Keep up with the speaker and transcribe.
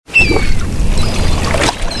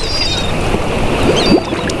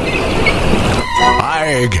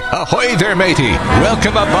Ahoy there, matey.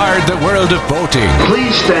 Welcome aboard the world of boating.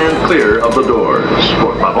 Please stand clear of the doors.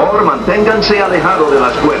 Por favor, manténganse alejado de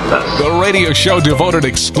las puertas. The radio show devoted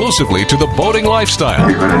exclusively to the boating lifestyle.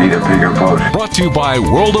 You're going to need a bigger boat. Brought to you by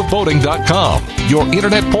worldofboating.com, your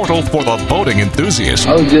internet portal for the boating enthusiast.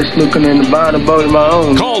 I was just looking into buying a boat of my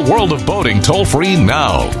own. Call World of Boating toll-free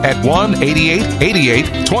now at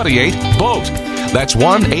 1-8888-28-BOAT. That's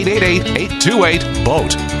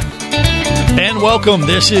 1-888-828-BOAT. And welcome.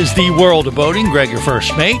 This is the World of Boating. Greg, your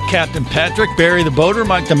first mate, Captain Patrick, Barry the Boater,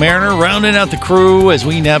 Mike the Mariner, rounding out the crew as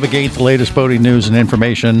we navigate the latest boating news and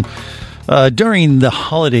information during the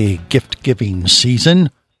holiday gift-giving season.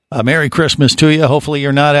 Merry Christmas to you. Hopefully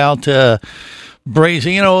you're not out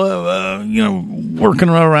brazen, working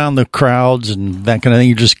around the crowds and that kind of thing.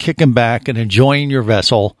 You're just kicking back and enjoying your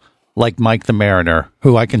vessel like Mike the Mariner,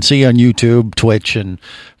 who I can see on YouTube, Twitch, and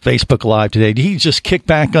Facebook Live today. He's just kicked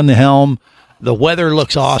back on the helm. The weather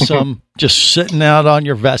looks awesome. Just sitting out on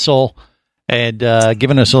your vessel and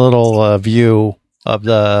giving us a little view of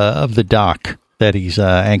the dock that he's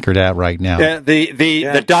anchored at right now.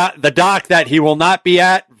 The dock that he will not be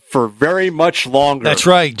at for very much longer. That's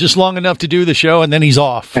right. Just long enough to do the show, and then he's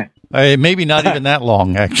off. Maybe not even that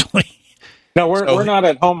long, actually. No, we're not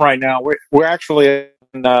at home right now. We're actually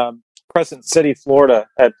in Crescent City, Florida,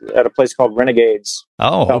 at a place called Renegades.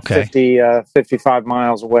 Oh, about okay. 55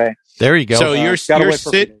 miles away. There you go. So you're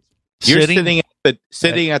sitting at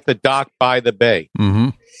the dock by the bay. Mm-hmm.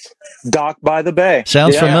 Dock by the bay.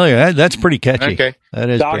 Sounds familiar. That's pretty catchy. Okay. That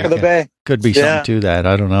is Dock of the bay. Could be something to that.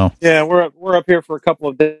 I don't know. Yeah, we're up here for a couple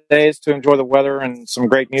of days to enjoy the weather and some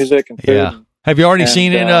great music and food. Yeah. Have you already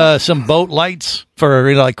seen some boat lights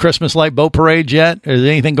for like Christmas light boat parades yet? Is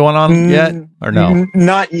there anything going on yet or no?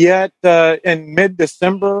 Not yet. In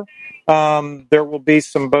mid-December, there will be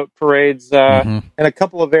some boat parades in a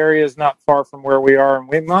couple of areas not far from where we are, and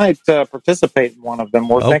we might participate in one of them.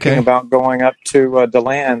 We're thinking about going up to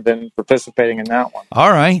DeLand and participating in that one.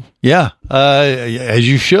 All right. Yeah. As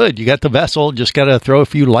you should. You got the vessel. Just got to throw a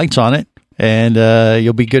few lights on it. And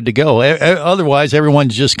you'll be good to go. Otherwise,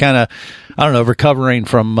 everyone's just kind of, recovering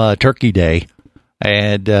from Turkey Day,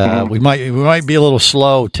 and we might be a little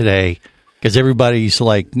slow today because everybody's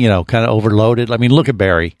like, kind of overloaded. I mean, look at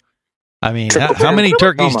Barry. I mean, how many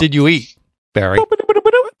turkeys did you eat, Barry?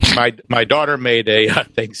 My daughter made a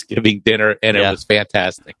Thanksgiving dinner, and it was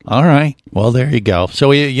fantastic. All right. Well, there you go. So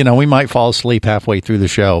we might fall asleep halfway through the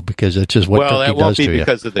show because it's just what turkey does to you. Well, that won't be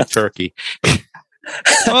because of the turkey.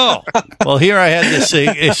 Oh, well, here I had this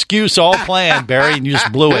excuse all planned, Barry, and you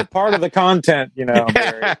just blew it. Part of the content,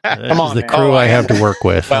 Barry. Come on, the crew I have to work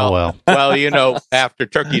with. Well. After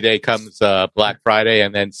Turkey Day comes Black Friday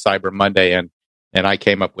and then Cyber Monday, and I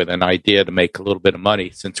came up with an idea to make a little bit of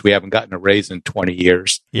money since we haven't gotten a raise in 20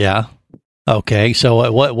 years. Yeah. Okay.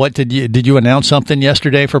 So what did you announce something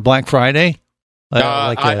yesterday for Black Friday?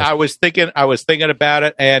 I was thinking about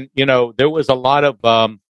it, and there was a lot of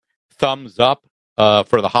thumbs up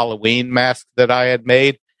for the Halloween mask that I had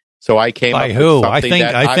made. So I came up with something.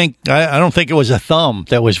 I don't think it was a thumb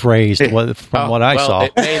that was raised from what I saw.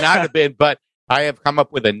 It may not have been, but I have come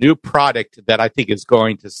up with a new product that I think is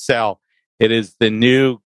going to sell. It is the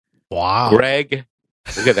new Greg.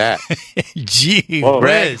 Look at that. Gee,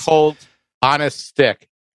 Greg Holt on a stick.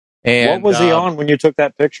 And what was he on when you took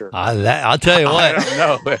that picture? I'll tell you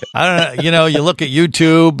what. I don't know. You look at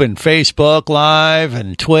YouTube and Facebook Live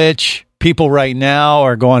and Twitch. People right now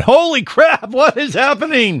are going, holy crap, what is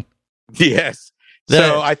happening? Yes.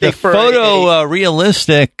 So I think the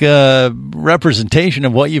realistic representation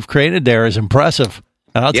of what you've created there is impressive.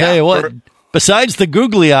 And I'll tell you what, besides the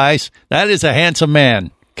googly eyes, that is a handsome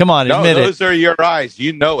man. Come on, admit it. Those are your eyes.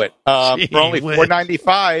 You know it. For only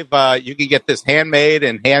 $4.95, you can get this handmade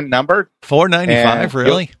and hand numbered. $4.95,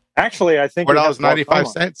 really? Actually, I think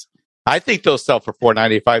 $4.95. I think they'll sell for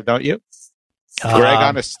 $4.95, don't you? Greg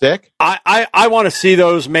on a stick. I want to see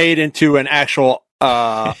those made into an actual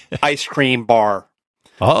ice cream bar.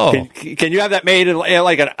 Oh, can you have that made in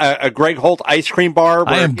like a Greg Holt ice cream bar?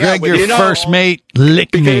 I am Greg, your first mate.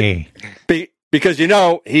 Lick me. Because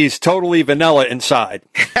he's totally vanilla inside.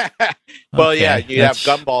 Well, you have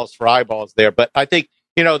gumballs for eyeballs there, but I think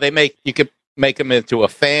you could make them into a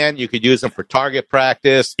fan. You could use them for target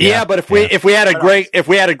practice. Yeah, but if we had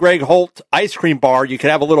a Greg Holt ice cream bar, you could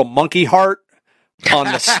have a little monkey heart on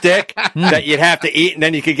the stick that you'd have to eat, and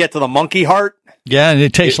then you could get to the monkey heart. Yeah, and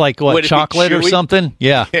it tastes like chocolate or something?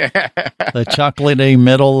 Yeah. The chocolatey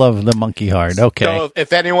middle of the monkey heart. Okay. So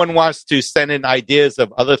if anyone wants to send in ideas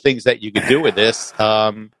of other things that you could do with this,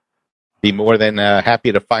 be more than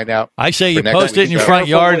happy to find out. I say you post it in your front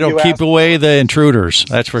yard. It'll keep away the intruders.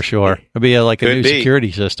 That's for sure. It'll be like a new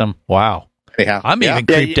security system. Wow. Yeah. I'm even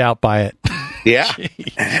creeped out by it. Yeah.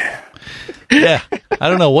 Yeah. I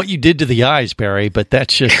don't know what you did to the eyes, Barry, but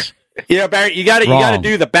that's just Barry, you got to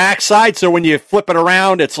do the backside, so when you flip it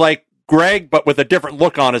around, it's like Greg, but with a different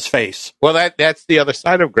look on his face. Well, that's the other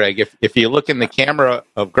side of Greg. If you look in the camera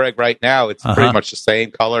of Greg right now, it's pretty much the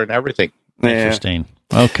same color and everything. Interesting.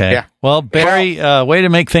 Okay. Yeah. Well, Barry, way to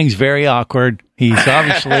make things very awkward. He's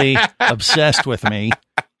obviously obsessed with me,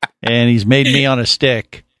 and he's made me on a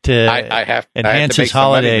stick to enhance his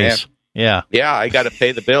holidays. Money, yeah, I got to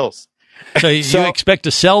pay the bills. So you expect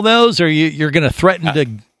to sell those, or you're going to threaten to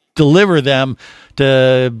deliver them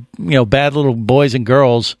to bad little boys and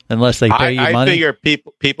girls unless they pay you money? I figure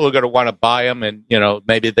people are going to want to buy them, and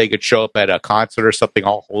maybe they could show up at a concert or something,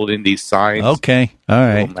 all holding these signs. Okay, all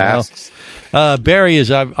right. Masks. Well, Barry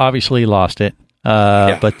has obviously lost it,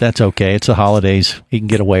 but that's okay. It's the holidays; he can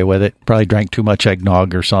get away with it. Probably drank too much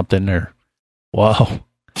eggnog or something. Whoa.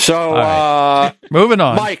 So, right. Moving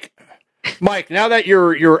on, Mike. Now that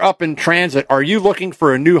you're up in transit, are you looking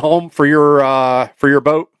for a new home for your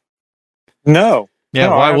boat? No. Yeah,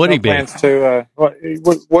 no, why would he be? Plans to,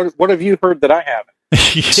 what have you heard that I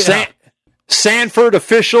haven't? Sanford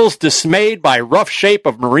officials dismayed by rough shape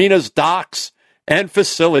of Marina's docks and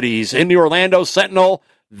facilities in the Orlando Sentinel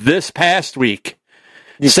this past week.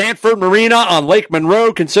 Sanford Marina on Lake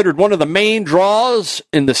Monroe, considered one of the main draws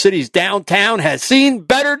in the city's downtown, has seen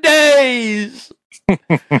better days.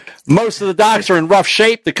 Most of the docks are in rough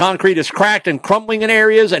shape. The concrete is cracked and crumbling in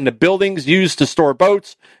areas, and the buildings used to store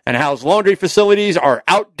boats and house laundry facilities are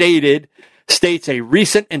outdated, states a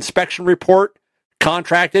recent inspection report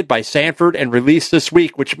contracted by Sanford and released this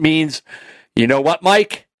week, which means, you know what,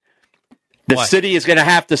 Mike? The city is going to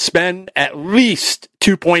have to spend at least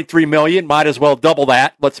 $2.3 million, might as well double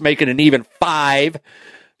that. Let's make it an even $5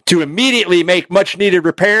 to immediately make much-needed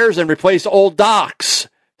repairs and replace old docks.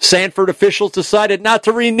 Sanford officials decided not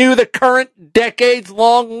to renew the current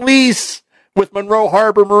decades-long lease with Monroe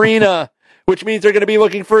Harbor Marina, which means they're going to be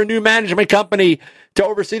looking for a new management company to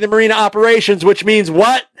oversee the marina operations, which means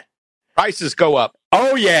what? Prices go up.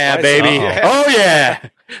 Oh, yeah, baby. Oh, yeah.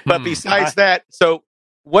 But besides that, so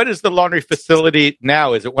what is the laundry facility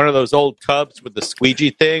now? Is it one of those old tubs with the squeegee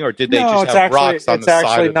thing, or did they just have rocks on the side? It's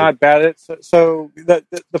actually not bad. So the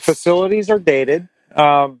facilities are dated,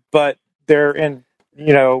 but they're in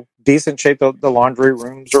decent shape. The laundry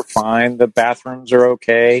rooms are fine. The bathrooms are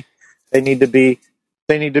okay. They need to be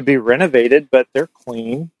renovated, but they're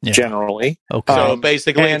clean generally. Okay. So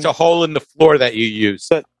basically, it's a hole in the floor that you use.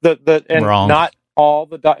 Wrong. Not all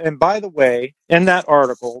the. And by the way, in that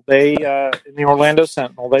article, they in the Orlando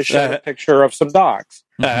Sentinel, they showed a picture of some docks.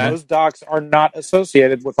 Those docks are not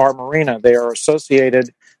associated with our marina. They are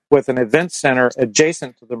associated with an event center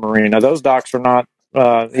adjacent to the marina. Those docks are not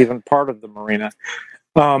even part of the marina.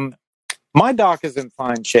 My dock is in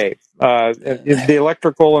fine shape. The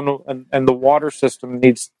electrical and the water system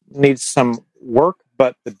needs some work,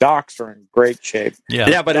 but the docks are in great shape.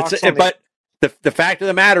 Yeah, but the fact of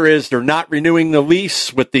the matter is they're not renewing the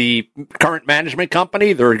lease with the current management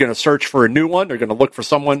company. They're going to search for a new one. They're going to look for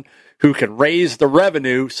someone who can raise the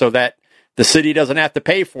revenue so that the city doesn't have to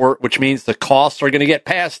pay for it, which means the costs are going to get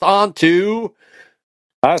passed on to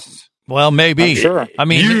us. Well, maybe. I'm sure. I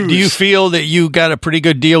mean, do you feel that you got a pretty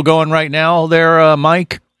good deal going right now there,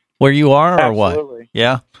 Mike, where you are, or absolutely. What?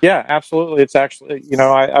 Yeah? Yeah, absolutely. It's actually,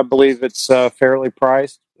 I believe it's fairly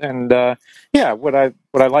priced. And, would I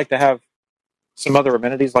like to have some other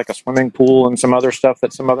amenities like a swimming pool and some other stuff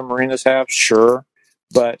that some other marinas have? Sure.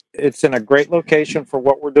 But it's in a great location for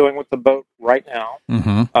what we're doing with the boat right now.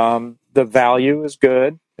 Mm-hmm. The value is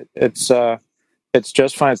good. It's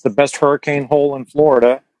just fine. It's the best hurricane hole in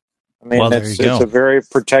Florida. I mean, it's a very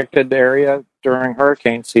protected area during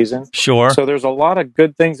hurricane season. Sure. So there's a lot of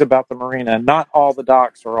good things about the marina. Not all the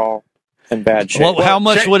docks are all in bad shape. Well, how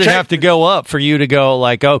much would it have to go up for you to go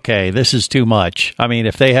like, okay, this is too much? I mean,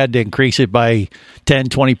 if they had to increase it by 10,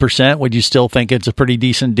 20%, would you still think it's a pretty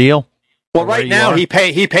decent deal? Well, right now he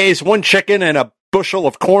pays one chicken and a bushel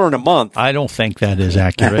of corn a month. I don't think that is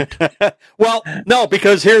accurate. Well, no,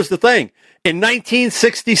 because here's the thing. In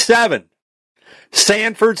 1967,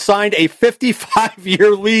 Sanford signed a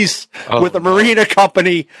 55-year lease with a marina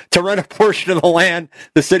company to rent a portion of the land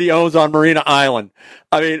the city owns on Marina Island.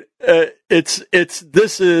 I mean, this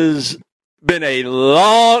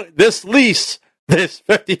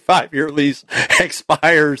 55-year lease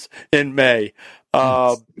expires in May.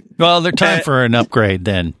 Well, they're time for an upgrade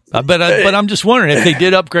then. But I'm just wondering, if they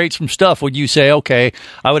did upgrade some stuff, would you say, okay,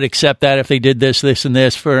 I would accept that if they did this, and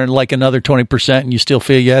this for like another 20%, and you still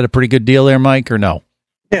feel you had a pretty good deal there, Mike, or no?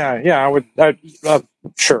 Yeah, I would.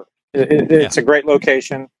 Sure. It's a great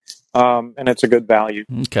location, and it's a good value.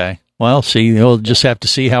 Okay. Well, you'll just have to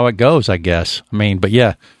see how it goes, I guess. I mean, but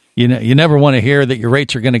yeah. You never want to hear that your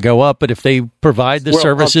rates are going to go up, but if they provide the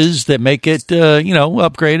services that make it,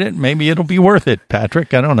 upgrade it, maybe it'll be worth it,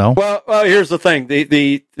 Patrick. I don't know. Well, here's the thing.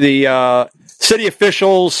 The city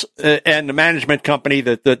officials and the management company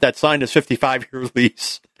that signed this 55-year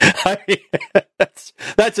lease, I mean,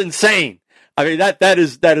 that's insane. I mean, that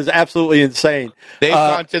is absolutely insane. They've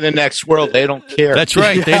gone to the next world. They don't care. That's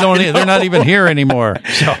right. They're not even here anymore.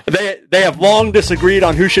 So. They have long disagreed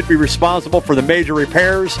on who should be responsible for the major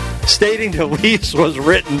repairs, stating the lease was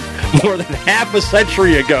written more than half a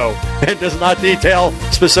century ago and does not detail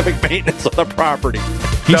specific maintenance of the property.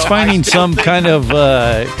 He's finding some kind of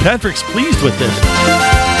Patrick's pleased with this.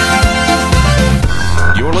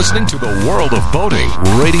 You're listening to the World of Boating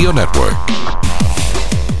Radio Network.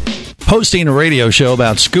 Hosting a radio show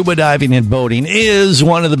about scuba diving and boating is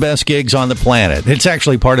one of the best gigs on the planet. It's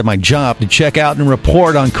actually part of my job to check out and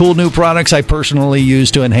report on cool new products I personally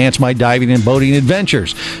use to enhance my diving and boating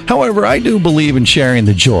adventures. However, I do believe in sharing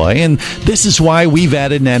the joy, and this is why we've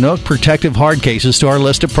added Nanook protective hard cases to our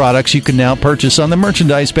list of products you can now purchase on the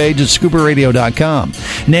merchandise page at scubaradio.com.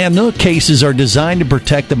 Nanook cases are designed to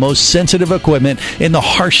protect the most sensitive equipment in the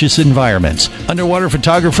harshest environments. Underwater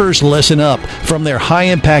photographers, listen up. From their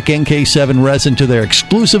high-impact NK7 resin to their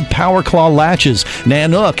exclusive Power Claw latches,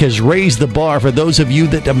 Nanook has raised the bar for those of you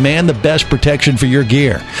that demand the best protection for your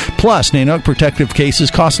gear. Plus, Nanook protective cases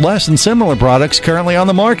cost less than similar products currently on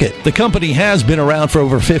the market. The company has been around for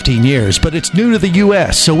over 15 years, but it's new to the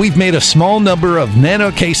U.S., so we've made a small number of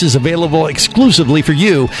Nanook cases available exclusively for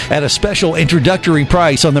you at a special introductory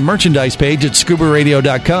price on the merchandise page at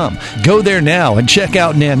scubaradio.com. Go there now and check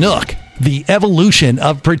out Nanook, the evolution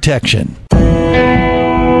of protection.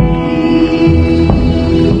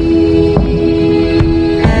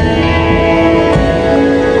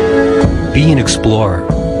 Be an explorer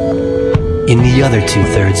in the other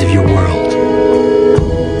 2/3 of your world.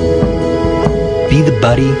 Be the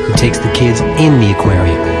buddy who takes the kids in the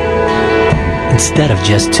aquarium instead of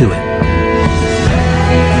just to it.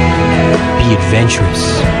 Be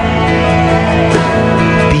adventurous.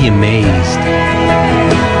 Be amazed.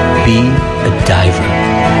 Be a diver.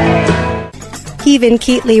 Even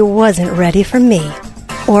Keatley wasn't ready for me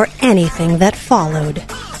or anything that followed.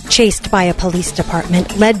 Chased by a police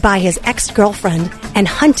department led by his ex-girlfriend and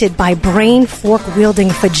hunted by brain fork-wielding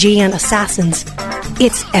Fijian assassins,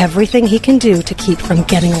 it's everything he can do to keep from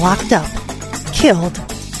getting locked up, killed,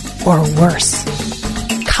 or worse.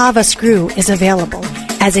 Kava Screw is available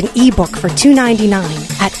as an ebook for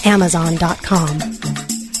 $2.99 at Amazon.com.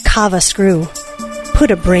 Kava Screw.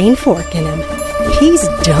 Put a brain fork in him. He's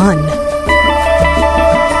done.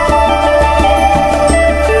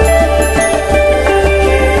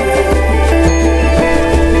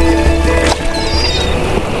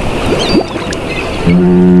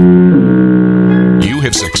 You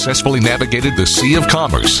have successfully navigated the Sea of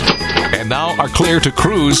Commerce and now are clear to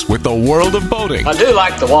cruise with the World of Boating. I do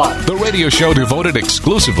like the water. The radio show devoted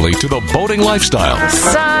exclusively to the boating lifestyle. The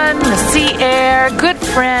sun, the sea air, good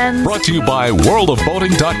friends. Brought to you by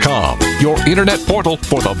worldofboating.com, your internet portal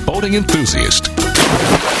for the boating enthusiast.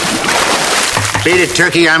 Beat it,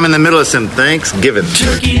 Turkey. I'm in the middle of some Thanksgiving.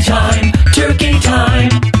 Turkey time, turkey time.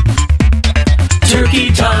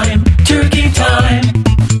 Turkey time, turkey time.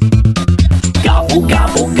 Gobble,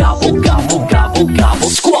 gobble, gobble, gobble, gobble, gobble,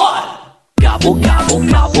 squad. Gobble, gobble,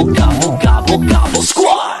 gobble, gobble, gobble, gobble,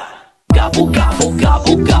 squad. Gobble, gobble,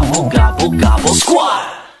 gobble, gobble, gobble, gobble,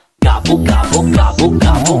 squad. Gobble, gobble, gobble,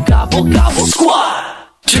 gobble, gobble, gobble, squad.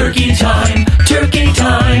 Turkey time, turkey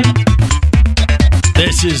time.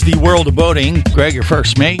 This is the World of Boating. Greg, your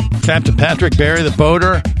first mate. Captain Patrick, Barry the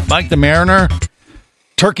boater, Mike the mariner.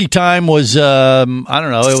 Turkey time was, it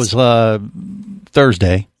was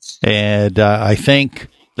Thursday. And I think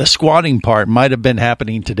the squatting part might have been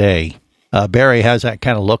happening today. Barry has that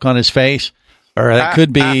kind of look on his face. Or it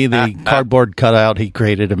could be the cardboard cutout he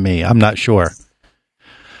created of me. I'm not sure.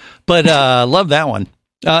 But love that one.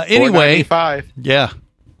 Anyway. Yeah.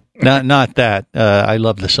 Not that. I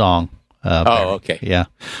love the song. Okay. Yeah.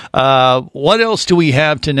 What else do we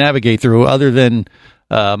have to navigate through other than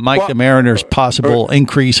Mike the Mariner's possible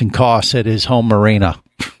increase in costs at his home marina?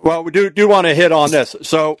 Well, we do want to hit on this.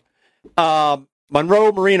 So,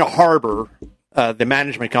 Monroe Marina Harbor, the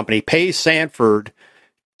management company, pays Sanford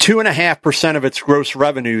 2.5% of its gross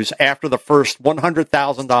revenues after the first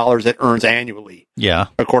 $100,000 it earns annually. Yeah.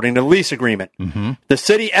 According to the lease agreement. Mm-hmm. The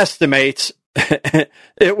city estimates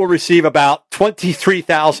it will receive about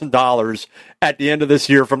 $23,000 at the end of this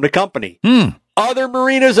year from the company. Other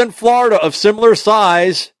marinas in Florida of similar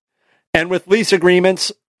size and with lease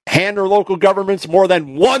agreements hand their local governments more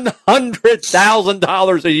than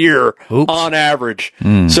 $100,000 a year on average.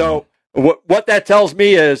 So what that tells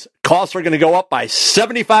me is costs are going to go up by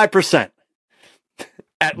 75%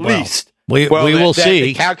 at least. We will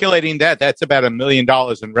see. Calculating that's about $1 million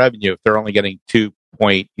in revenue if they're only getting 2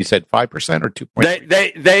 point. You said 5% or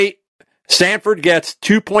 2.3? Sanford gets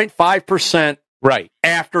 2.5%. Right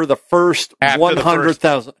after the first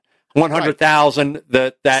 100,000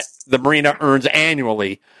 that the marina earns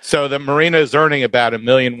annually. So the marina is earning about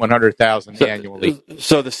 $1,100,000 annually.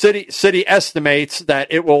 So the city estimates that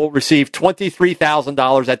it will receive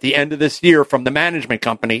 $23,000 at the end of this year from the management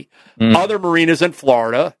company. Other marinas in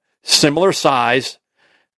Florida, similar size,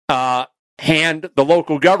 hand the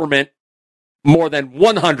local government more than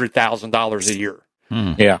 $100,000 a year.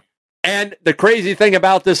 Yeah. And the crazy thing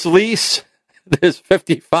about this lease, this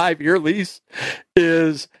 55-year lease,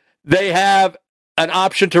 is they have an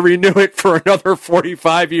option to renew it for another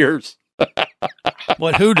 45 years.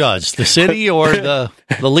 Who does? The city or the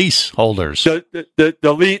leaseholders?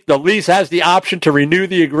 The lease has the option to renew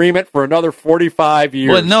the agreement for another 45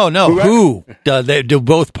 years. Well, no. Who? Do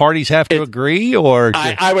both parties have to agree, or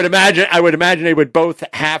I would imagine they would both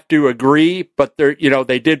have to agree, but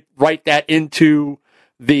they did write that into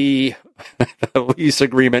the lease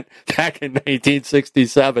agreement back in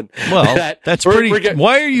 1967. Well, that's pretty.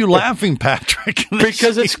 Why are you laughing, Patrick?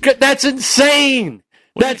 Because that's insane.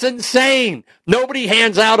 That's insane. Nobody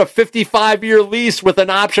hands out a 55-year lease with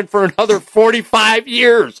an option for another 45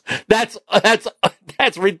 years. That's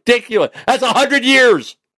ridiculous. That's 100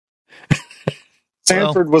 years.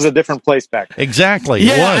 Sanford was a different place back then. Exactly.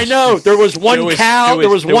 Yeah, I know. There was one cow. There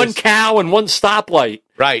was one cow and one stoplight.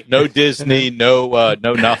 Right. No Disney. No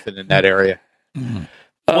nothing in that area.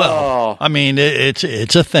 Well, I mean, it's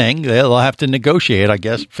a thing. They'll have to negotiate, I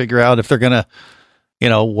guess, figure out if they're going to,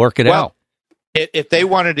 work it out. If they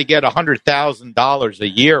wanted to get $100,000 a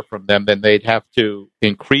year from them, then they'd have to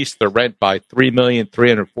increase the rent by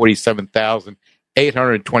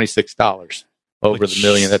 $3,347,826 over the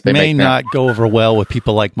million that they may make not go over well with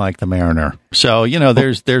people like Mike the Mariner. So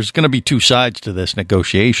there's going to be two sides to this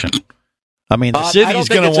negotiation. I mean, the city's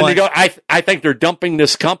going to want. I think they're dumping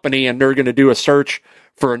this company, and they're going to do a search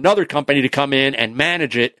for another company to come in and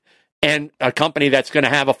manage it, and a company that's going to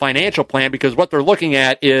have a financial plan, because what they're looking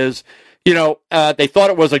at is. They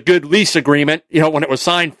thought it was a good lease agreement, when it was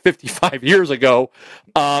signed 55 years ago,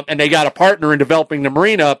 and they got a partner in developing the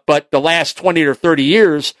marina, but the last 20 or 30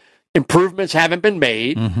 years, improvements haven't been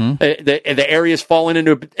made. Mm-hmm. The area's fallen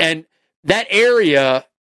into, and that area,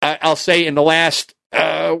 I'll say in the last,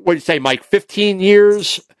 what do you say, Mike, 15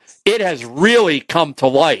 years, it has really come to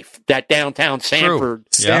life, that downtown Sanford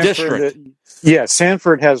district.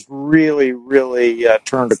 Sanford has really, really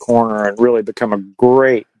turned a corner and really become a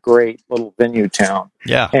great little venue town.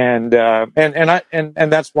 Yeah. And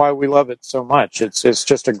that's why we love it so much. It's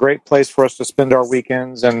just a great place for us to spend our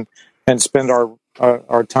weekends and spend our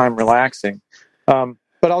time relaxing. But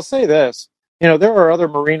I'll say this, there are other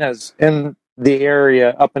marinas in the area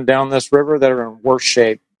up and down this river that are in worse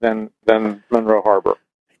shape than Monroe Harbor.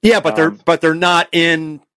 Yeah, but they're not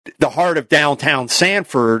in the heart of downtown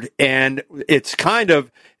Sanford, and it's kind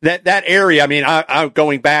of that area. I mean, I'm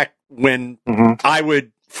going back when I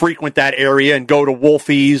would frequent that area and go to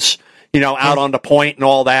Wolfie's, out on the point and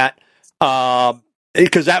all that,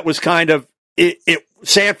 because that was kind of it.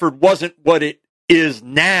 Sanford wasn't what it is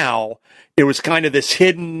now. It was kind of this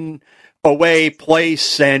hidden away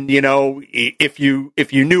place, and if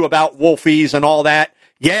you knew about Wolfie's and all that,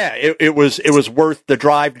 it was worth the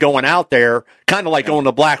drive going out there, kind of like going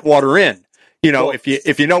to Blackwater Inn.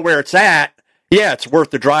 If you know where it's at, it's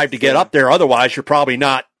worth the drive to get up there. Otherwise, you're probably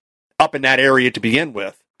not up in that area to begin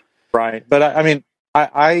with. Right. But I mean,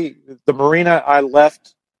 the marina I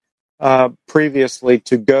left previously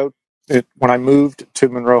to go when I moved to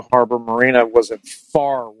Monroe Harbor Marina was in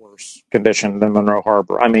far worse condition than Monroe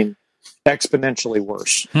Harbor. I mean, exponentially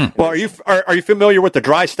worse. Well, are you familiar with the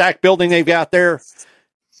dry stack building they've got there?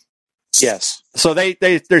 Yes. So they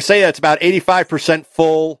say that's about 85%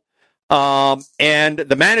 full. And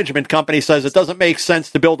the management company says it doesn't make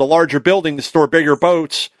sense to build a larger building to store bigger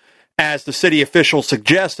boats, as the city officials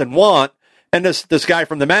suggest and want. And this guy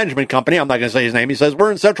from the management company, I'm not going to say his name, he says,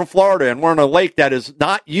 we're in Central Florida and we're on a lake that is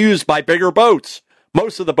not used by bigger boats.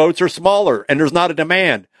 Most of the boats are smaller and there's not a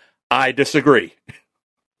demand. I disagree.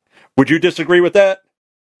 Would you disagree with that?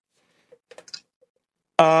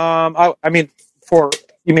 I mean,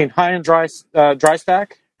 you mean high and dry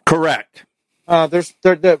stack? Correct.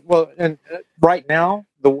 And right now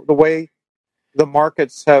the way the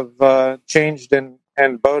markets have changed in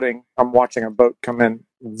boating, I'm watching a boat come in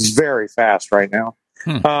very fast right now.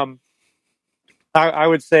 I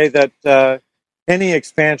would say that any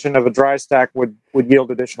expansion of a dry stack would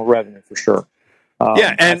yield additional revenue for sure.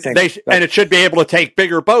 And it should be able to take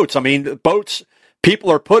bigger boats. I mean,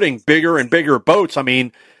 people are putting bigger and bigger boats. I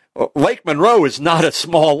mean, Lake Monroe is not a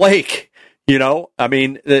small lake, you know. I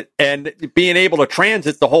mean, and being able to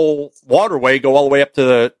transit the whole waterway, go all the way up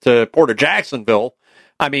to Port of Jacksonville.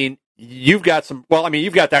 I mean, you've got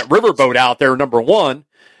you've got that riverboat out there, number one.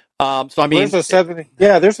 So I mean, there's a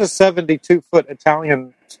 72-foot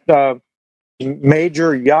Italian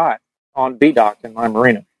major yacht on B dock in my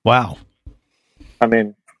marina. Wow. I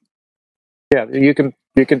mean, yeah, you can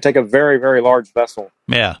take a very, very large vessel.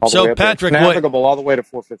 Yeah. So Patrick, navigable all the way to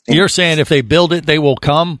 415. You're saying if they build it, they will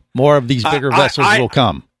come. More of these bigger vessels will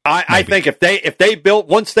come. I think if they build,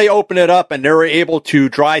 once they open it up and they're able to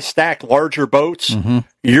dry stack larger boats,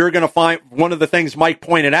 you're going to find one of the things Mike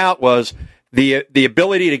pointed out was the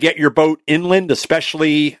ability to get your boat inland,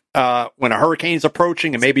 especially when a hurricane's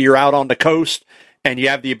approaching and maybe you're out on the coast and you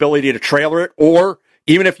have the ability to trailer it, or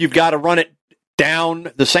even if you've got to run it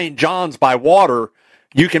down the St. John's by water,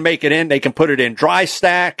 you can make it in. They can put it in dry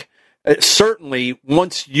stack. Certainly,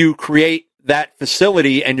 once you create that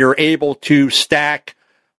facility and you're able to stack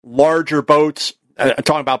larger boats, I'm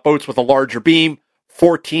talking about boats with a larger beam,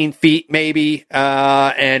 14 feet maybe,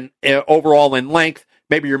 and overall in length,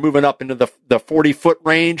 maybe you're moving up into the 40-foot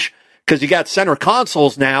range because you got center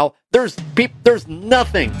consoles now. There's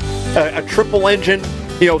nothing. A triple engine,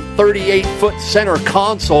 38-foot center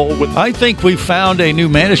console with. I think we found a new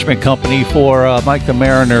management company for Mike the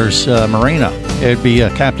Mariner's marina. It'd be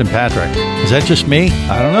Captain Patrick. Is that just me?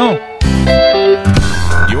 I don't know.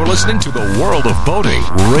 You're listening to the World of Boating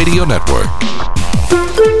Radio Network.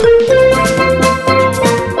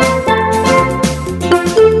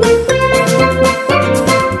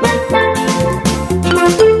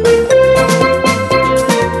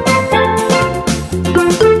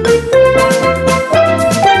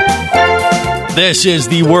 This is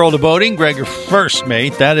the World of Boating. Greg, your first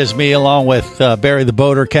mate. That is me, along with Barry the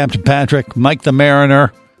Boater, Captain Patrick, Mike the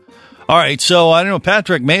Mariner. All right, so I don't know,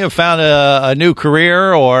 Patrick may have found a new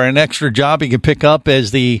career or an extra job he could pick up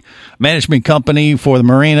as the management company for the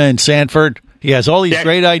marina in Sanford. He has all these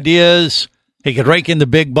great ideas. He could rake in the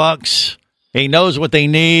big bucks. He knows what they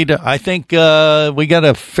need. I think we got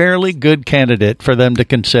a fairly good candidate for them to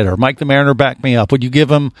consider. Mike the Mariner, back me up. Would you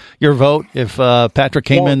give him your vote if Patrick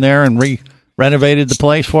came in there and renovated the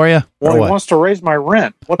place for you? Well, he wants to raise my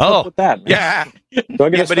rent. What's up with that, man? Yeah.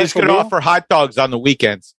 But he's going to offer hot dogs on the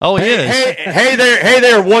weekends. Oh, he is. Hey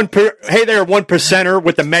there, one percenter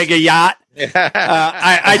with the mega yacht.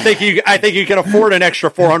 I think you can afford an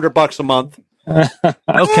extra $400 a month.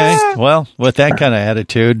 Okay, well, with that kind of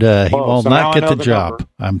attitude, he will not get the job.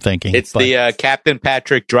 I'm thinking it's the Captain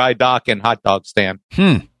Patrick Dry Dock and Hot Dog Stand.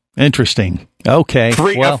 Interesting. Okay,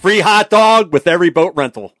 a free hot dog with every boat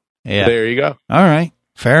rental. Yeah, there you go. All right.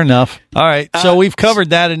 Fair enough. All right. So we've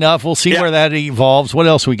covered that enough. We'll see where that evolves. What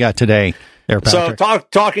else we got today there, Patrick? So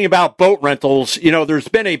talking about boat rentals, there's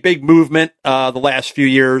been a big movement the last few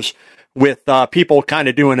years with people kind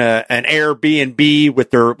of doing an Airbnb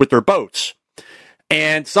with their boats.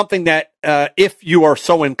 And something that if you are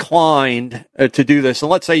so inclined to do this,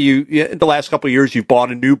 and let's say in the last couple of years you've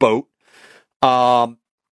bought a new boat,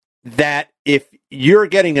 that if you're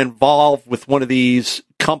getting involved with one of these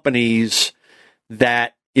companies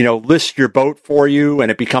that list your boat for you,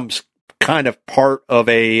 and it becomes kind of part of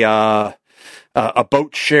a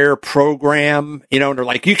boat share program, and they're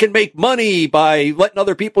like, you can make money by letting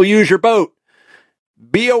other people use your boat.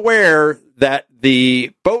 Be aware that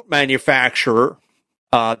the boat manufacturer,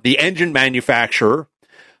 the engine manufacturer,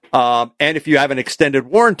 and if you have an extended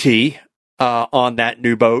warranty on that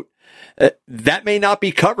new boat, that may not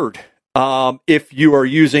be covered. If you are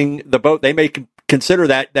using the boat, they may consider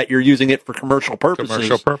that you're using it for commercial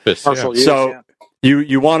purposes. So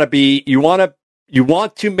you want to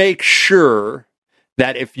make sure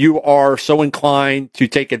that if you are so inclined to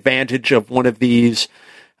take advantage of one of these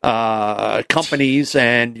companies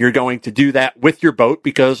and you're going to do that with your boat,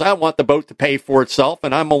 because I want the boat to pay for itself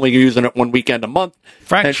and I'm only using it one weekend a month.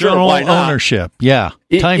 Fractional ownership. Yeah.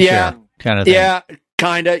 Timeshare kind of thing. Yeah,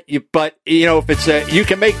 kind of. But, if it's you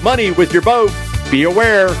can make money with your boat, be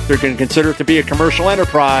aware they're going to consider it to be a commercial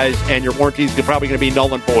enterprise and your warranty is probably going to be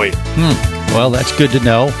null and void. Well, that's good to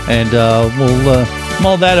know. And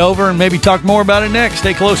mull that over and maybe talk more about it next.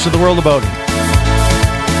 Stay close to the world of boating.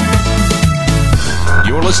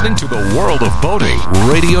 You're listening to the World of Boating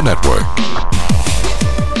Radio Network.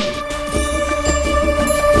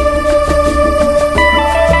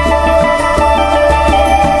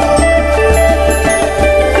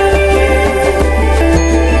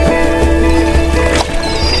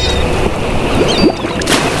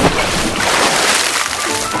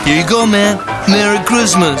 Here you go, man. Merry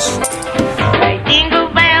Christmas.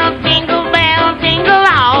 Jingle bells, jingle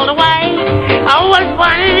all the way. Oh, what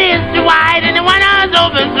fun it is to ride in the one-horse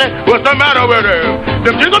open sleigh. What's the matter with him?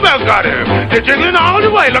 The jingle bells got him. They're jingling all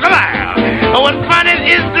the way. Look at that. Oh, what fun it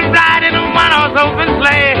is to ride in a one-horse open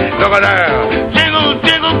sleigh. Look at that. Jingle,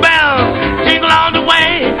 jingle bells, jingle all the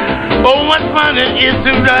way. Oh, what fun it is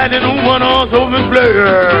to ride in a one-horse open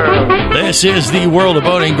sleigh. This is the World of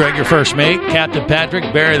Boating. Greg, your first mate. Captain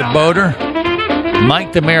Patrick, Barry the boater.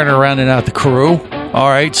 Mike the mariner rounding out the crew. All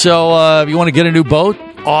right, so if you want to get a new boat,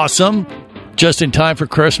 awesome. Just in time for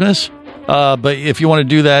Christmas. But if you want to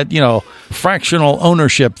do that, fractional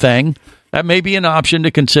ownership thing, that may be an option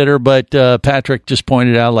to consider. But Patrick just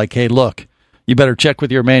pointed out, like, hey, look, you better check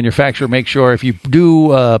with your manufacturer. Make sure if you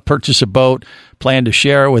do purchase a boat, plan to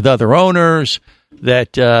share it with other owners,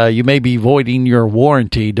 that you may be voiding your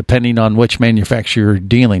warranty depending on which manufacturer you're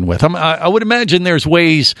dealing with. I would imagine there's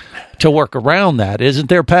ways to work around that, isn't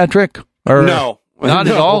there, Patrick? Or no. Not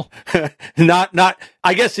at all? Not.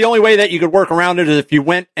 I guess the only way that you could work around it is if you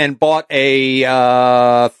went and bought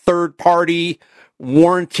a third-party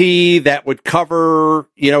warranty that would cover,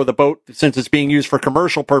 the boat since it's being used for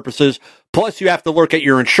commercial purposes. Plus, you have to look at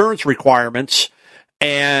your insurance requirements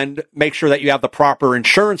and make sure that you have the proper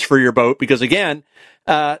insurance for your boat because, again,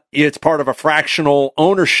 it's part of a fractional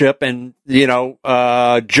ownership and,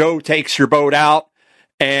 Joe takes your boat out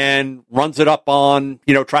and runs it up on,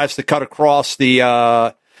 tries to cut across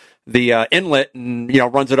the inlet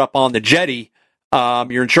and, runs it up on the jetty.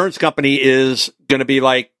 Your insurance company is going to be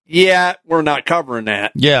like, yeah, we're not covering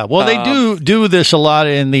that. Yeah, well, they do this a lot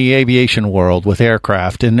in the aviation world with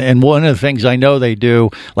aircraft. And one of the things I know they do,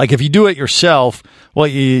 like if you do it yourself,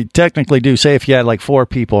 what you technically do, say if you had like 4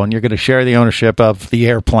 people and you're going to share the ownership of the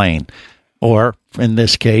airplane, or in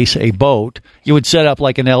this case, a boat, you would set up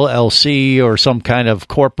like an LLC or some kind of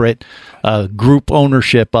corporate group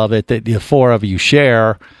ownership of it that the 4 of you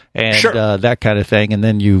share. And sure. That kind of thing, and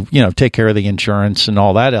then you take care of the insurance and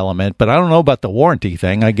all that element. But I don't know about the warranty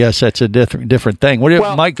thing. I guess that's a different thing.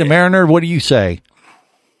 Mike the mariner? What do you say?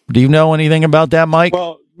 Do you know anything about that, Mike?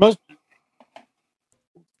 Well,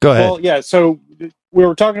 go ahead. Well, yeah. So we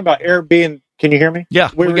were talking about Airbnb. Can you hear me? Yeah,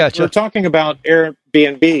 we got you. We were talking about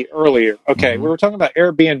Airbnb earlier. Okay, We were talking about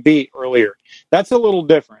Airbnb earlier. That's a little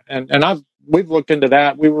different, and we've looked into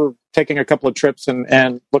that. We were taking a couple of trips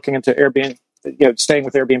and looking into Airbnb. Staying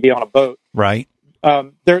with Airbnb on a boat, right?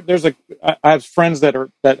 I have friends that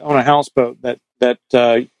own a houseboat that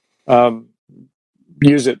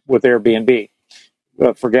use it with Airbnb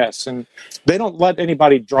for guests, and they don't let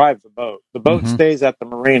anybody drive the boat. The boat stays at the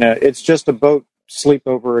marina. It's just a boat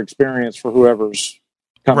sleepover experience for whoever's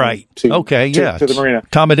coming to the marina.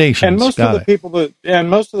 Accommodations. And most of the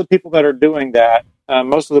people that are doing that.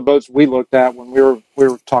 Most of the boats we looked at when we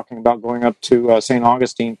were talking about going up to St.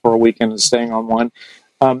 Augustine for a weekend and staying on one,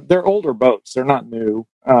 they're older boats. They're not new.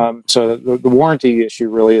 So the warranty issue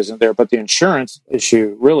really isn't there, but the insurance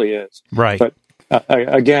issue really is. Right. But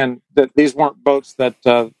again, these weren't boats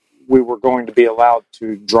that we were going to be allowed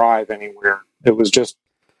to drive anywhere. It was just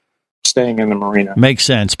staying in the marina. Makes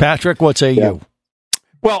sense. Patrick, what say you?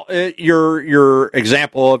 Well, your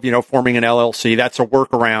example of, forming an LLC, that's a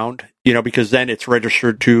workaround, because then it's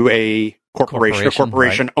registered to a corporation. A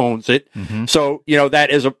corporation right. owns it. Mm-hmm. So,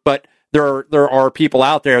 that is but there are people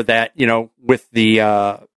out there that, with the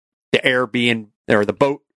Airbnb or the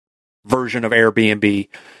boat version of Airbnb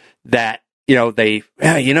that,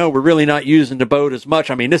 we're really not using the boat as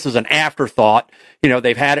much. I mean, this is an afterthought.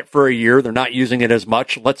 They've had it for a year. They're not using it as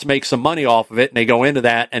much. Let's make some money off of it. And they go into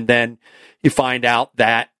that. And then you find out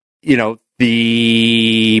that,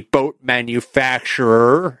 the boat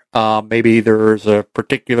manufacturer, maybe there's a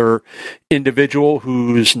particular individual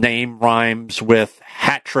whose name rhymes with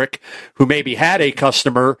Hattrick, who maybe had a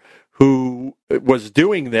customer who was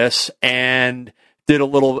doing this and did a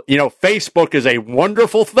little, Facebook is a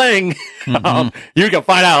wonderful thing. Mm-hmm. You can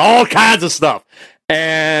find out all kinds of stuff.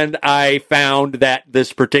 And I found that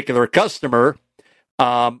this particular customer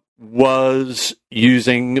was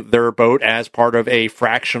using their boat as part of a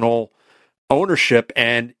fractional ownership,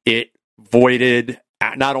 and it voided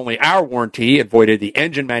not only our warranty, it voided the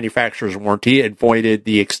engine manufacturer's warranty, it voided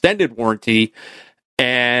the extended warranty,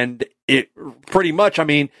 And it pretty much, I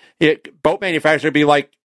mean, boat manufacturers would be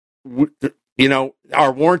like,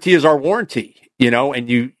 our warranty is our warranty,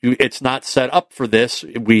 and it's not set up for this.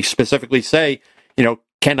 We specifically say,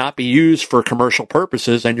 cannot be used for commercial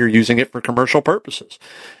purposes, and you're using it for commercial purposes.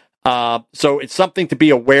 So it's something to be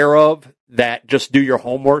aware of, that just do your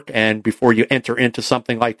homework, and before you enter into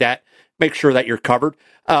something like that, make sure that you're covered.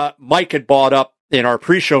 Mike had brought up in our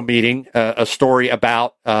pre-show meeting a story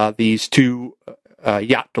about these two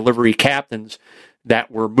yacht delivery captains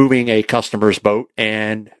that were moving a customer's boat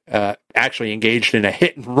and actually engaged in a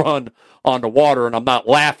hit and run on the water. And I'm not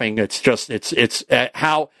laughing. It's just it's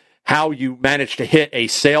how you manage to hit a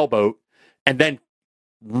sailboat and then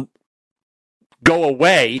go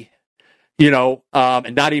away,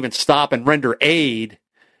 and not even stop and render aid.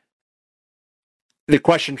 The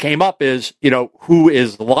question came up is, who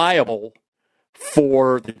is liable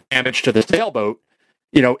for the damage to the sailboat?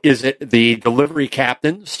 Is it the delivery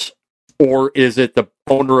captains, or is it the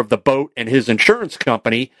owner of the boat and his insurance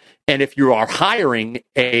company? And if you are hiring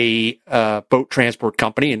a boat transport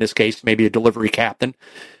company, in this case, maybe a delivery captain,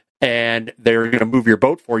 and they're going to move your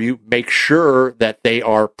boat for you, make sure that they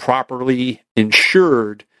are properly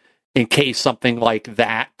insured in case something like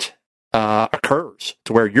that occurs,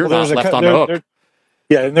 to where you're not left on the hook.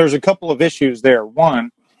 And there's a couple of issues there.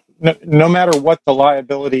 One, no matter what the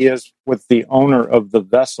liability is with the owner of the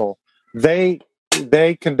vessel, they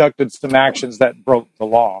conducted some actions that broke the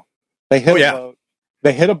law. They hit a boat.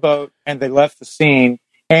 They hit a boat and they left the scene,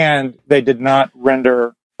 and they did not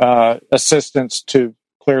render assistance to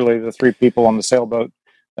clearly the three people on the sailboat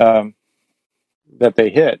that they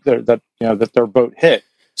hit, that their boat hit.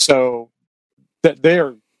 So that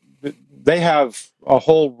they have a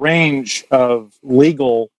whole range of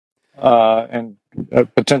legal and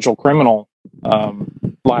potential criminal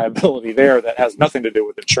liability there that has nothing to do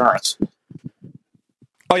with insurance.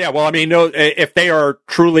 Oh yeah, well, I mean, if they are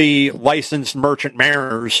truly licensed merchant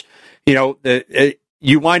mariners,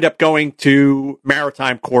 you wind up going to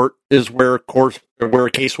maritime court, is where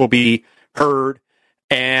a case will be heard,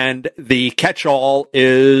 and the catch-all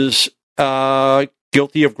is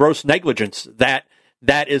guilty of gross negligence. That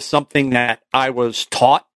is something that I was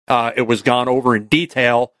taught. It was gone over in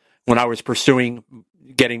detail when I was pursuing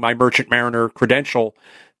getting my merchant mariner credential,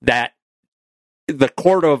 that the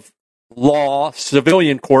court of law,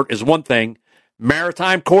 civilian court is one thing,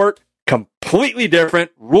 maritime court, completely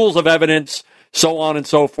different, rules of evidence, so on and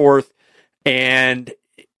so forth. And,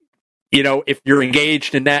 if you're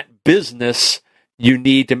engaged in that business, you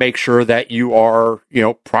need to make sure that you are,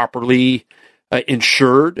 properly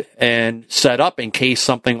insured and set up in case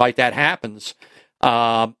something like that happens.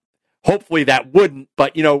 Hopefully that wouldn't,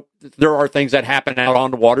 but there are things that happen out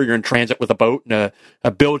on the water. You're in transit with a boat, and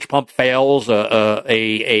a bilge pump fails,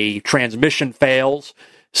 a transmission fails,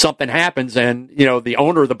 something happens, and the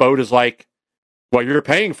owner of the boat is like, "Well, you're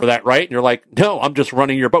paying for that, right?" And you're like, "No, I'm just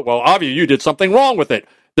running your boat." "Well, obviously you did something wrong with it.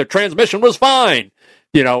 The transmission was fine."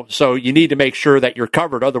 So you need to make sure that you're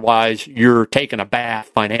covered. Otherwise, you're taking a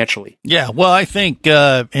bath financially. Yeah, well, I think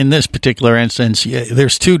in this particular instance,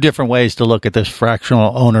 there's two different ways to look at this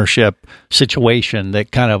fractional ownership situation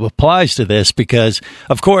that kind of applies to this, because,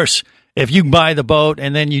 of course, if you buy the boat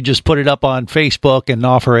and then you just put it up on Facebook and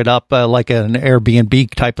offer it up like an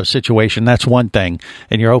Airbnb type of situation, that's one thing,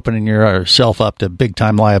 and you're opening yourself up to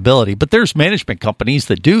big-time liability. But there's management companies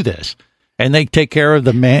that do this. And they take care of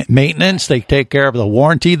the maintenance, they take care of the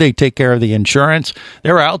warranty, they take care of the insurance.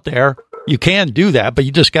 They're out there. You can do that, but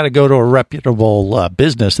you just got to go to a reputable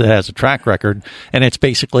business that has a track record, and it's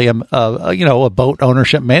basically a boat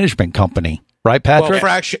ownership management company, right, Patrick?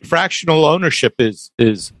 Well, fractional ownership is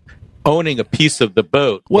owning a piece of the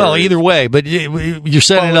boat. Well, either way, but you're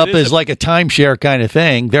setting it up as like a timeshare kind of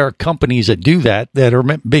thing. There are companies that do that are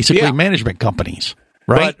basically management companies.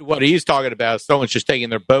 Right. But what he's talking about is someone's just taking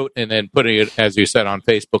their boat and then putting it, as you said, on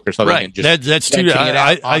Facebook or something. Right. And just that's too.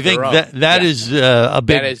 I think that is a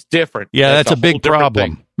big. That is different. Yeah, that's a big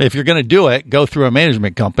problem. Thing. If you're going to do it, go through a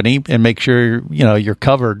management company and make sure you're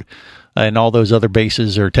covered, and all those other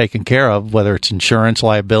bases are taken care of, whether it's insurance,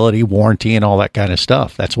 liability, warranty, and all that kind of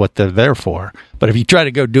stuff. That's what they're there for. But if you try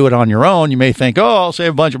to go do it on your own, you may think, I'll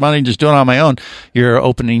save a bunch of money and just do it on my own. You're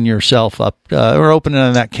opening yourself up, or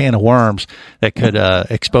opening that can of worms that could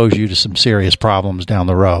expose you to some serious problems down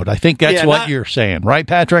the road. I think that's what you're saying, right,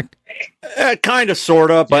 Patrick? Kind of, sort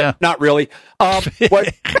of, but not really.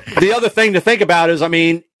 The other thing to think about is, I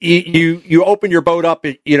mean, you open your boat up,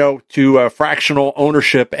 to fractional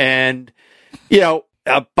ownership, and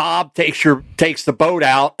Bob takes the boat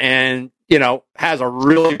out, and has a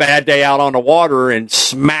really bad day out on the water and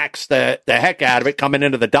smacks the heck out of it coming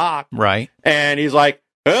into the dock. Right. And he's like,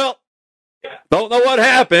 well, don't know what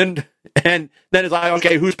happened. And then it's like,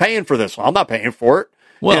 okay, who's paying for this? Well, I'm not paying for it.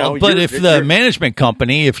 Well, but if the management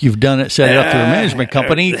company, if you've done it, set it up through a management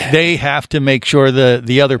company, they have to make sure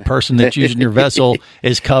the other person that's using your vessel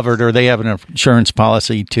is covered, or they have an insurance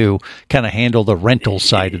policy to kind of handle the rental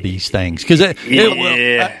side of these things. Because what do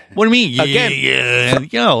you mean?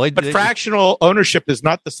 Again, but fractional ownership is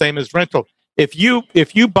not the same as rental. If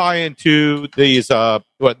you buy into these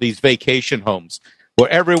vacation homes where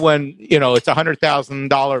everyone, it's $100,000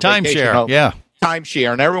 timeshare, home,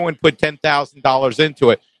 timeshare, and everyone put $10,000 into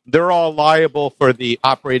it, they're all liable for the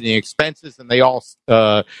operating expenses, and they all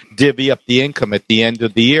divvy up the income at the end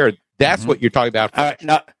of the year. That's what you're talking about.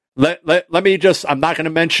 Now, let me just, I'm not going to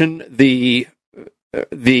mention the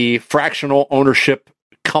fractional ownership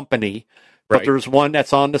company, but there's one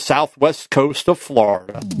that's on the southwest coast of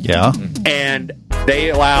Florida. Yeah. And they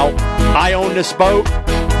allow, I own this boat,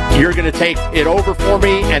 you're going to take it over for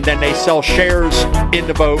me, and then they sell shares in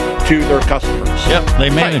the boat to their customers. Yep, they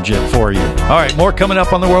manage it for you. All right, more coming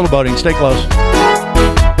up on the World of Boating. Stay close.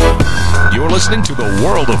 You're listening to the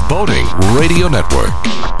World of Boating Radio Network.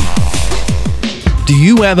 Do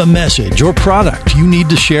you have a message or product you need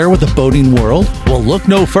to share with the boating world? Well, look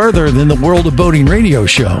no further than the World of Boating radio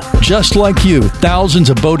show. Just like you, thousands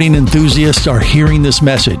of boating enthusiasts are hearing this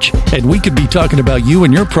message, and we could be talking about you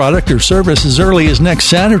and your product or service as early as next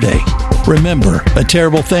Saturday. Remember, a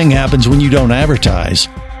terrible thing happens when you don't advertise.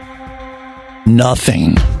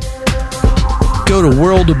 Nothing. Go to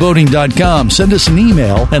worldofboating.com, send us an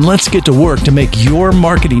email, and let's get to work to make your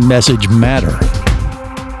marketing message matter.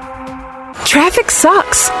 Traffic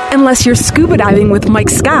sucks, unless you're scuba diving with Mike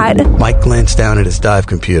Scott. Mike glanced down at his dive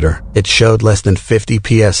computer. It showed less than 50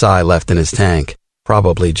 PSI left in his tank.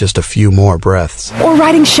 Probably just a few more breaths. Or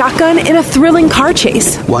riding shotgun in a thrilling car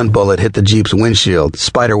chase. One bullet hit the Jeep's windshield,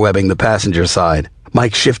 spiderwebbing the passenger side.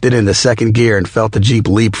 Mike shifted into second gear and felt the Jeep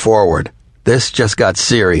leap forward. This just got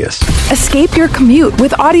serious. Escape your commute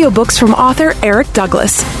with audiobooks from author Eric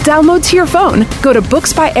Douglas. Download to your phone. Go to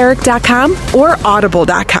booksbyeric.com or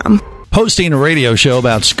audible.com. Hosting a radio show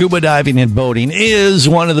about scuba diving and boating is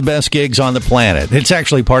one of the best gigs on the planet. It's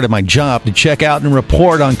actually part of my job to check out and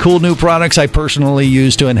report on cool new products I personally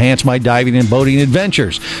use to enhance my diving and boating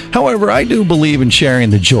adventures. However, I do believe in sharing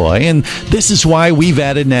the joy, and this is why we've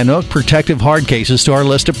added Nanook protective hard cases to our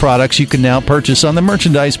list of products you can now purchase on the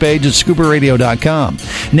merchandise page at scubaradio.com.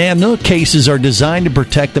 Nanook cases are designed to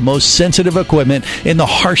protect the most sensitive equipment in the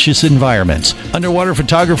harshest environments. Underwater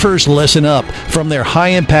photographers, listen up. From their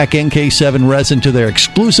high-impact NK7 resin to their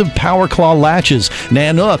exclusive Power Claw latches,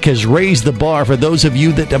 Nanook has raised the bar for those of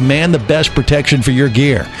you that demand the best protection for your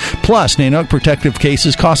gear. Plus, Nanook protective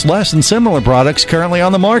cases cost less than similar products currently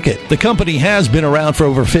on the market. The company has been around for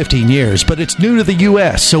over 15 years, but it's new to the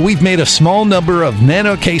U.S., so we've made a small number of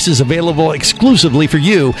Nanook cases available exclusively for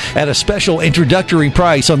you at a special introductory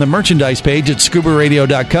price on the merchandise page at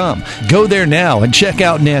scubaradio.com. Go there now and check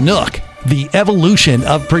out Nanook, the evolution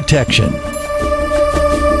of protection.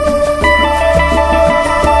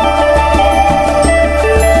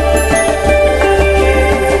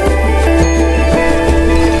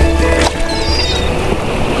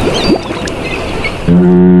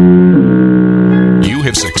 You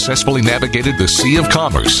have successfully navigated the Sea of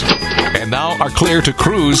Commerce and now are clear to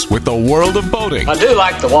cruise with the World of Boating. I do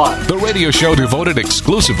like the water. The radio show devoted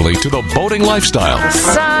exclusively to the boating lifestyle. The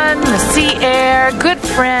sun, the sea air, good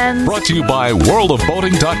friends. Brought to you by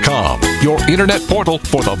worldofboating.com, your internet portal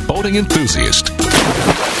for the boating enthusiast.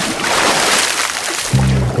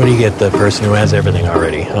 What do you get the person who has everything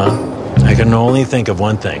already, huh? I can only think of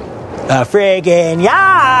one thing. A friggin'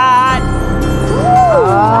 yacht!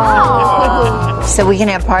 Oh. So we can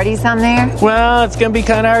have parties on there? Well, it's going to be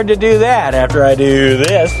kind of hard to do that after I do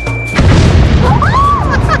this.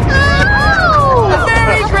 Oh!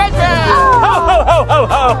 Merry Christmas! Ho, ho, ho, ho,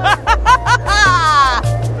 ho!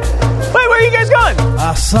 Wait, where are you guys going?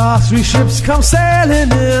 I saw 3 ships come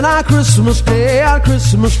sailing in on Christmas Day, on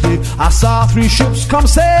Christmas Day. I saw 3 ships come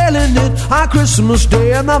sailing in on Christmas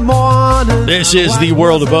Day in the morning. This is the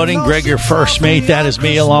World of Boating. Greg, your first mate. That is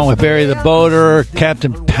me, along with Barry the Boater,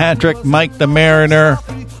 Captain Patrick, Mike the Mariner.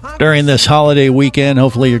 During this holiday weekend,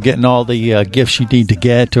 hopefully you're getting all the gifts you need to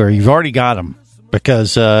get, or you've already got them.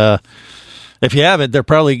 Because if you haven't, they're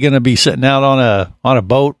probably going to be sitting out on a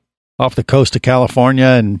boat off the coast of California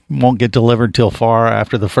and won't get delivered till far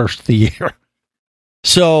after the first of the year.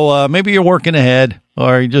 So maybe you're working ahead,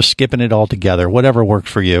 or you're just skipping it altogether. Whatever works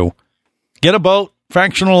for you. Get a boat,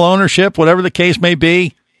 fractional ownership, whatever the case may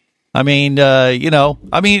be. I mean,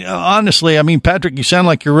 honestly, Patrick, you sound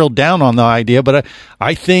like you're real down on the idea, but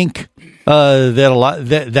I think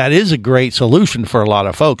that is a great solution for a lot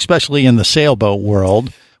of folks, especially in the sailboat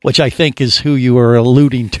world, which I think is who you were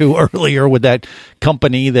alluding to earlier with that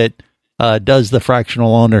company that does the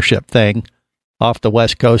fractional ownership thing off the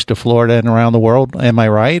west coast of Florida and around the world. Am I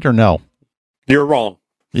right or no? You're wrong.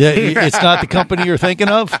 Yeah, it's not the company you're thinking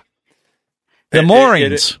of. The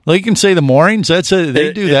moorings. Well, you can say the moorings.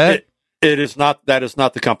 They do that. It is not. That is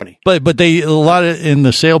not the company. But a lot of in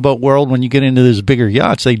the sailboat world, when you get into these bigger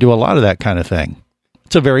yachts, they do a lot of that kind of thing.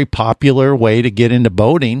 It's a very popular way to get into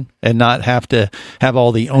boating and not have to have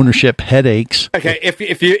all the ownership headaches. Okay, if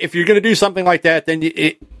you're going to do something like that, then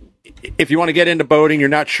if you want to get into boating, you're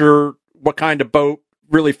not sure what kind of boat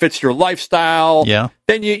really fits your lifestyle. Yeah.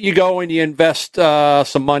 Then you go and you invest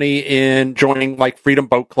some money in joining like Freedom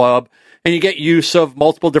Boat Club. And you get use of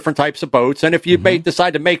multiple different types of boats. And if you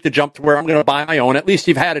decide to make the jump to where I'm going to buy my own, at least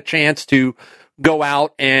you've had a chance to go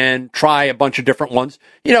out and try a bunch of different ones.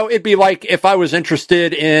 It'd be like if I was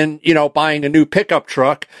interested in, buying a new pickup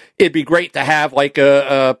truck, it'd be great to have like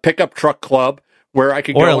a pickup truck club where I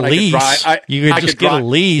could or go a and lease. You could just get a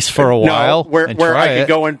lease for a while. Where I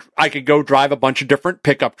could go drive a bunch of different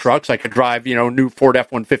pickup trucks. I could drive, new Ford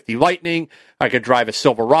F-150 Lightning. I could drive a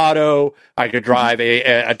Silverado. I could drive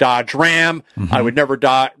a Dodge Ram. I would never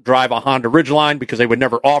drive a Honda Ridgeline because they would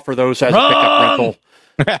never offer those as a pickup rental.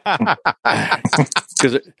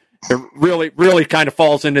 Because it really, really kind of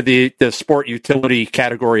falls into the sport utility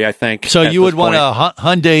category, I think. So you would want a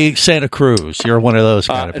Hyundai Santa Cruz. You're one of those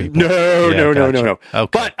kind of people. No.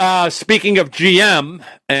 Okay. But speaking of GM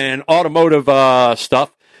and automotive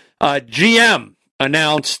stuff, GM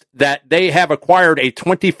announced that they have acquired a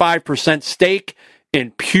 25% stake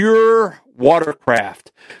in Pure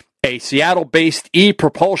Watercraft, a Seattle-based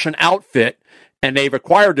e-propulsion outfit, and they've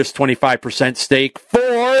acquired this 25% stake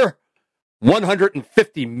for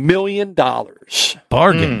 $150 million.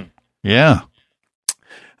 Bargain. Yeah.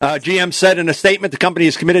 GM said in a statement the company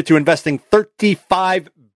is committed to investing $35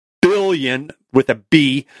 billion with a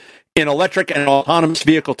B in electric and autonomous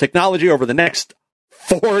vehicle technology over the next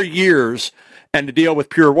 4 years. And the deal with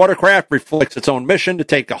Pure Watercraft reflects its own mission to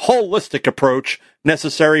take a holistic approach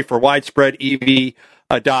necessary for widespread EV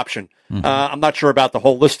adoption. I'm not sure about the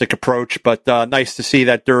holistic approach, but nice to see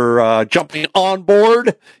that they're jumping on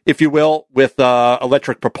board, if you will, with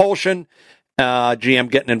electric propulsion. GM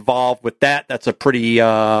getting involved with that. That's pretty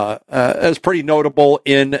notable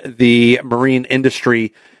in the marine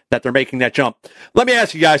industry that they're making that jump. Let me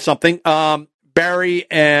ask you guys something. Barry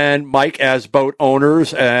and Mike, as boat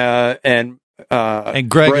owners, and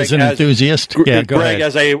Greg as an enthusiast. Yeah, go Greg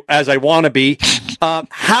ahead. as a wannabe.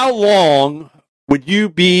 How long would you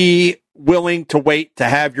be willing to wait to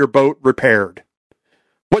have your boat repaired?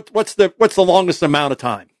 What's the longest amount of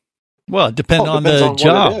time? Well, it depends on the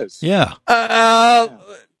job. Yeah.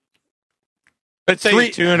 Let's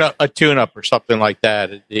say a tune-up or something like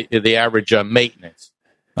that. The average maintenance.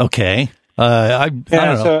 Okay. I don't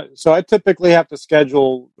know. So I typically have to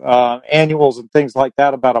schedule annuals and things like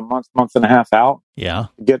that about a month and a half out. Yeah.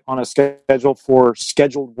 To get on a schedule for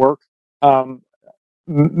scheduled work.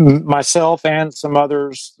 Myself and some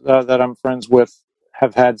others that I'm friends with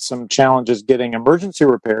have had some challenges getting emergency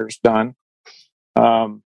repairs done.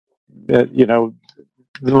 The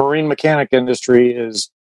marine mechanic industry is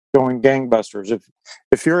going gangbusters.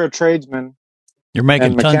 If you're a tradesman, you're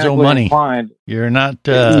making tons of money. Inclined, you're not.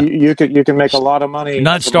 You can make a lot of money. You're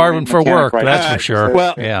not starving for work. Right that's now. for sure.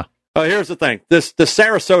 Well, yeah. Here's the thing: the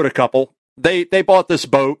Sarasota couple they bought this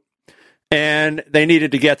boat, and they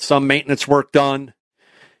needed to get some maintenance work done,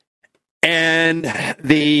 and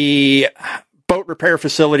the boat repair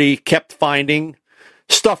facility kept finding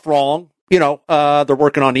stuff wrong. They're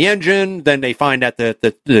working on the engine. Then they find that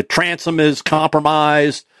the transom is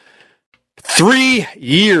compromised. 3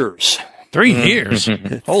 years. 3 years.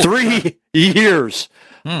 3 years.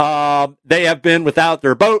 They have been without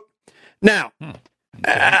their boat. Now,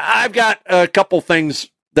 I've got a couple things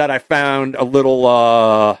that I found a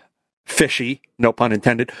little fishy, no pun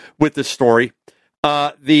intended, with this story.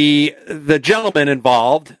 The gentleman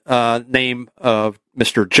involved, name of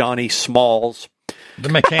Mr. Johnny Smalls. The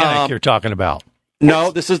mechanic you're talking about.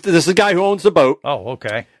 No, this is the guy who owns the boat. Oh,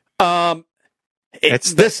 okay.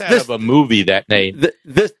 It's this out of a movie, that name.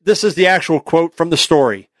 This is the actual quote from the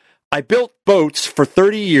story. I built boats for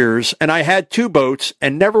 30 years, and I had 2 boats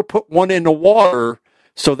and never put one in the water,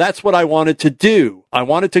 so that's what I wanted to do. I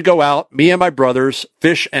wanted to go out, me and my brothers,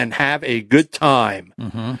 fish, and have a good time.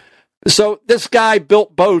 Mm-hmm. So this guy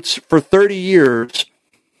built boats for 30 years,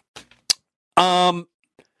 bought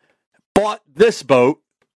this boat,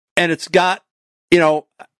 and it's got,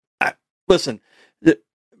 listen,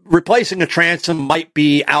 replacing a transom might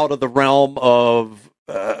be out of the realm of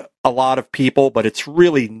a lot of people, but it's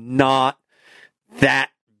really not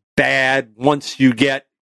that bad once you get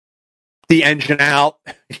the engine out,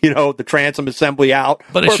 the transom assembly out.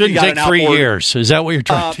 But it shouldn't take 3 years. Is that what you're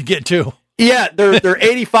trying to get to? Yeah, they're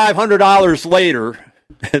 $8,500 later.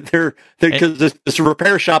 Because this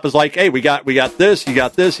repair shop is like, hey, we got this, you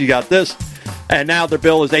got this, you got this, and now their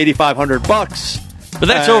bill is $8,500. But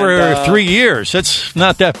that's over 3 years. That's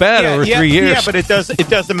not that bad over 3 years. Yeah, but it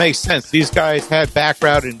doesn't make sense. These guys had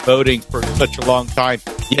background in boating for such a long time,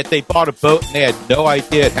 yet they bought a boat and they had no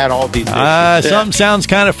idea it had all these issues. Something sounds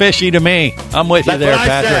kind of fishy to me. I'm with you there,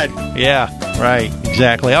 Patrick. Yeah, right,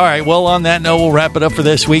 exactly. All right, well, on that note, we'll wrap it up for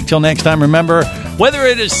this week. Till next time, remember, whether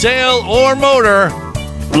it is sail or motor,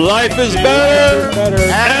 life is better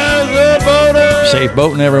as a boater. Safe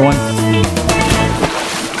boating, everyone.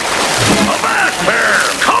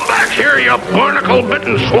 Here, you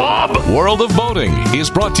barnacle-bitten swab. World of Boating is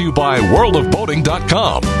brought to you by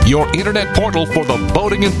worldofboating.com, your internet portal for the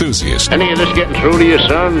boating enthusiast. Any of this getting through to you,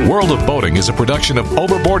 son? World of Boating is a production of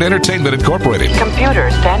Overboard Entertainment Incorporated. Computer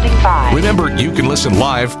standing by. Remember, you can listen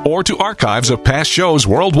live or to archives of past shows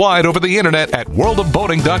worldwide over the internet at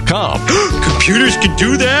worldofboating.com. Computers can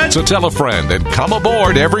do that? So tell a friend and come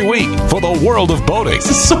aboard every week for the World of Boating.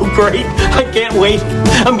 This is so great. I can't wait.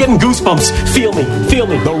 I'm getting goosebumps. Feel me. Feel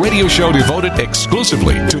me. The radio show devoted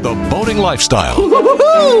exclusively to the boating lifestyle.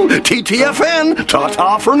 TTFN,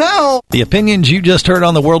 ta-ta for now. The opinions you just heard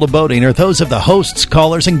on the World of Boating are those of the hosts,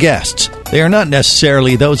 callers, and guests. They are not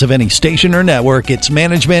necessarily those of any station or network, its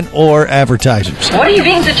management, or advertisers. What are you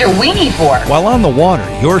being such a weenie for? While on the water,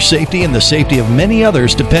 your safety and the safety of many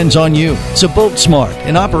others depends on you. So boat smart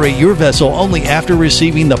and operate your vessel only after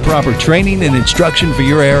receiving the proper training and instruction for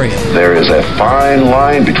your area. There is a fine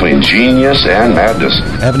line between genius and madness.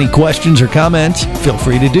 Have any questions or comments? Feel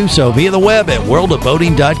free to do so via the web at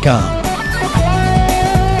worldofboating.com.